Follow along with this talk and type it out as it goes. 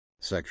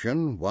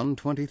Section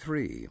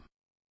 123.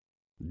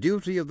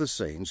 Duty of the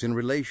saints in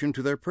relation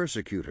to their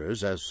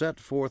persecutors as set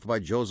forth by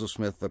Joseph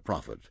Smith the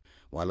prophet,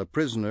 while a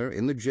prisoner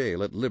in the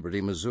jail at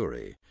Liberty,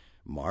 Missouri,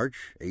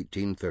 March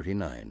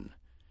 1839.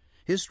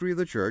 History of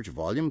the Church,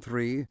 Volume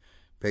 3,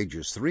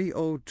 pages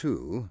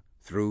 302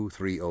 through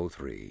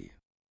 303.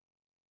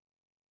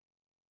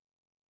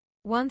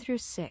 1 through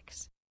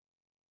 6.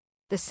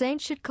 The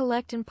saints should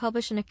collect and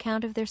publish an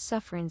account of their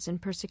sufferings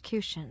and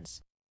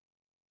persecutions.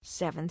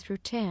 7 through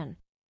 10.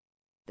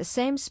 The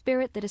same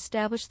spirit that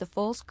established the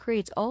false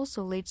creeds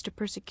also leads to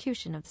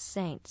persecution of the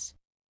saints.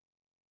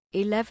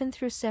 11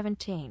 through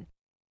 17.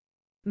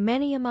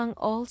 Many among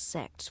all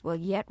sects will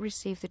yet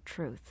receive the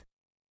truth.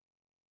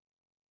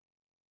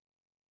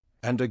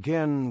 And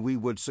again we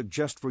would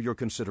suggest for your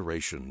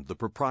consideration the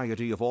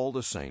propriety of all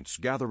the saints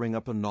gathering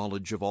up a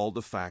knowledge of all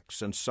the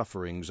facts and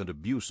sufferings and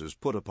abuses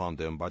put upon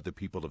them by the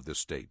people of this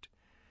state,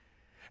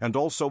 and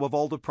also of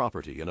all the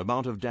property and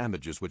amount of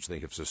damages which they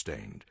have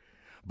sustained,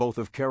 both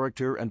of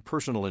character and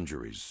personal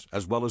injuries,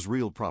 as well as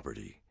real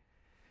property,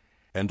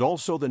 and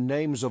also the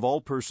names of all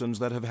persons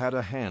that have had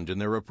a hand in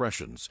their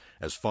oppressions,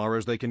 as far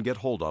as they can get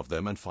hold of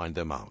them and find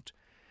them out.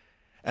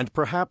 And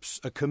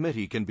perhaps a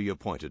committee can be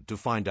appointed to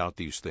find out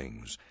these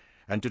things,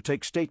 and to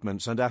take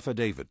statements and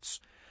affidavits,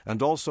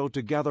 and also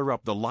to gather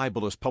up the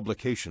libelous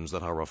publications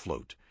that are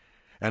afloat,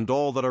 and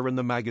all that are in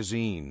the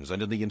magazines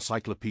and in the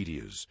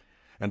encyclopedias,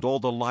 and all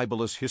the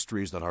libelous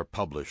histories that are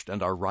published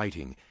and are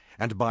writing,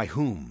 and by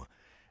whom,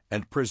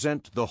 and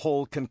present the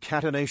whole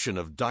concatenation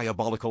of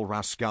diabolical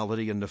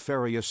rascality and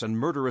nefarious and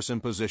murderous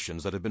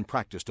impositions that have been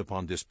practiced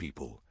upon this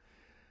people,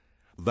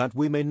 that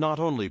we may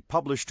not only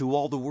publish to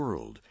all the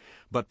world,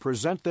 but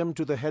present them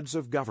to the heads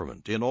of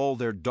government in all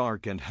their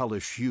dark and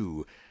hellish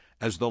hue,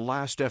 as the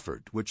last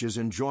effort which is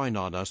enjoined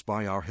on us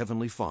by our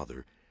Heavenly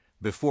Father,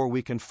 before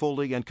we can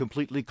fully and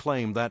completely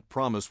claim that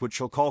promise which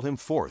shall call him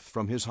forth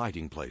from his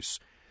hiding place,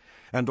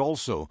 and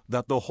also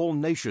that the whole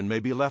nation may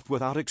be left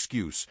without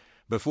excuse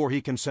before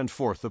he can send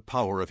forth the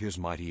power of his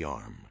mighty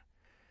arm.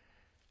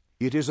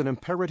 It is an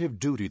imperative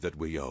duty that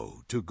we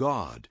owe to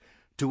God,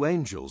 to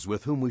angels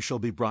with whom we shall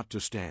be brought to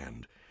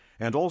stand,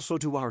 and also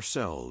to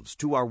ourselves,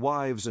 to our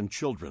wives and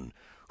children,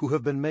 who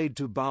have been made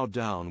to bow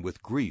down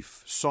with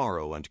grief,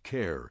 sorrow, and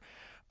care,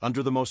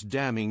 under the most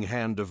damning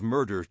hand of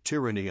murder,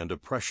 tyranny, and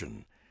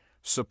oppression,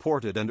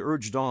 supported and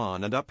urged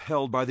on and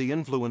upheld by the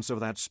influence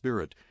of that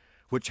Spirit,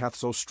 which hath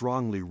so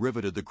strongly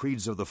riveted the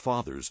creeds of the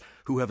fathers,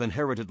 who have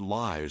inherited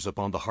lies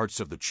upon the hearts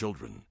of the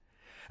children,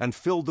 and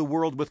filled the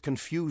world with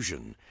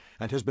confusion,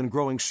 and has been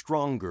growing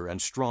stronger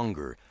and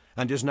stronger,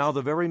 and is now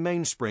the very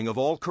mainspring of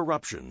all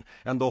corruption,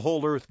 and the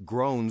whole earth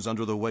groans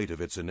under the weight of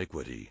its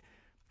iniquity.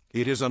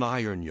 It is an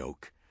iron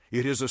yoke.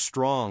 It is a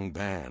strong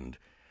band.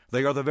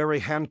 They are the very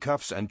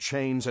handcuffs and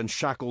chains and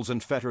shackles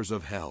and fetters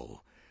of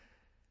hell.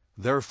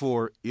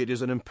 Therefore it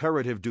is an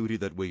imperative duty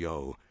that we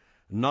owe,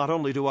 not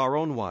only to our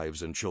own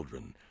wives and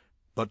children,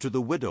 but to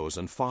the widows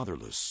and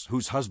fatherless,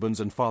 whose husbands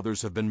and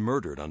fathers have been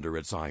murdered under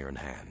its iron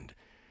hand,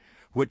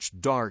 which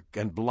dark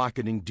and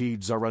blackening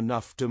deeds are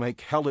enough to make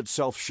hell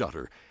itself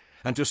shudder,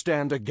 and to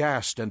stand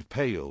aghast and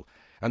pale,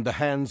 and the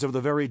hands of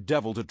the very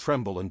devil to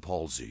tremble and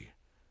palsy.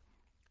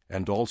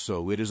 And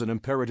also it is an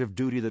imperative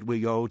duty that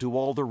we owe to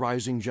all the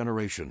rising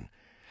generation,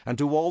 and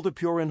to all the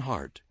pure in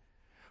heart,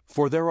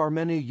 for there are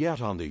many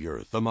yet on the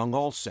earth, among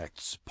all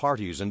sects,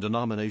 parties, and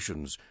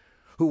denominations,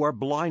 who are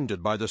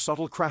blinded by the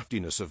subtle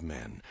craftiness of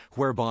men,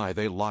 whereby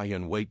they lie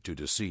in wait to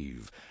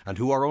deceive, and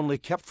who are only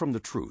kept from the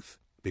truth,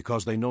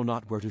 because they know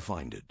not where to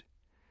find it.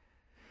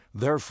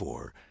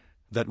 Therefore,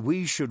 that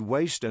we should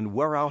waste and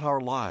wear out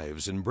our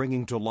lives in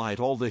bringing to light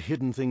all the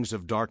hidden things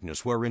of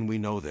darkness wherein we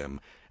know them,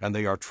 and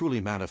they are truly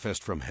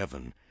manifest from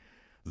heaven,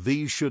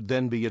 these should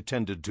then be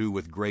attended to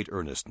with great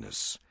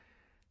earnestness.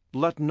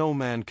 Let no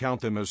man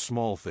count them as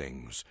small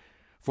things,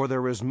 for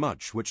there is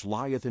much which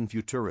lieth in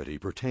futurity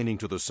pertaining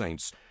to the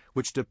saints,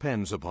 which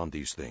depends upon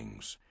these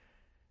things.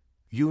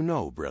 You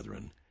know,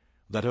 brethren,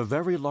 that a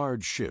very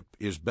large ship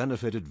is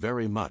benefited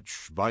very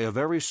much by a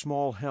very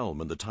small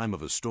helm in the time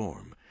of a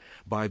storm,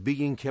 by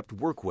being kept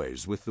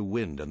workways with the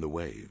wind and the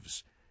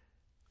waves.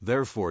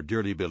 Therefore,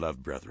 dearly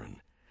beloved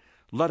brethren,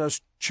 let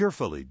us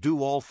cheerfully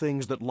do all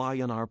things that lie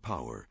in our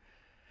power,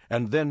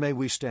 and then may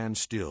we stand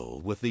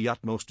still with the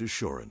utmost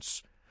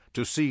assurance,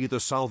 to see the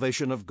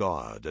salvation of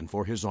God and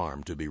for his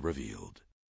arm to be revealed.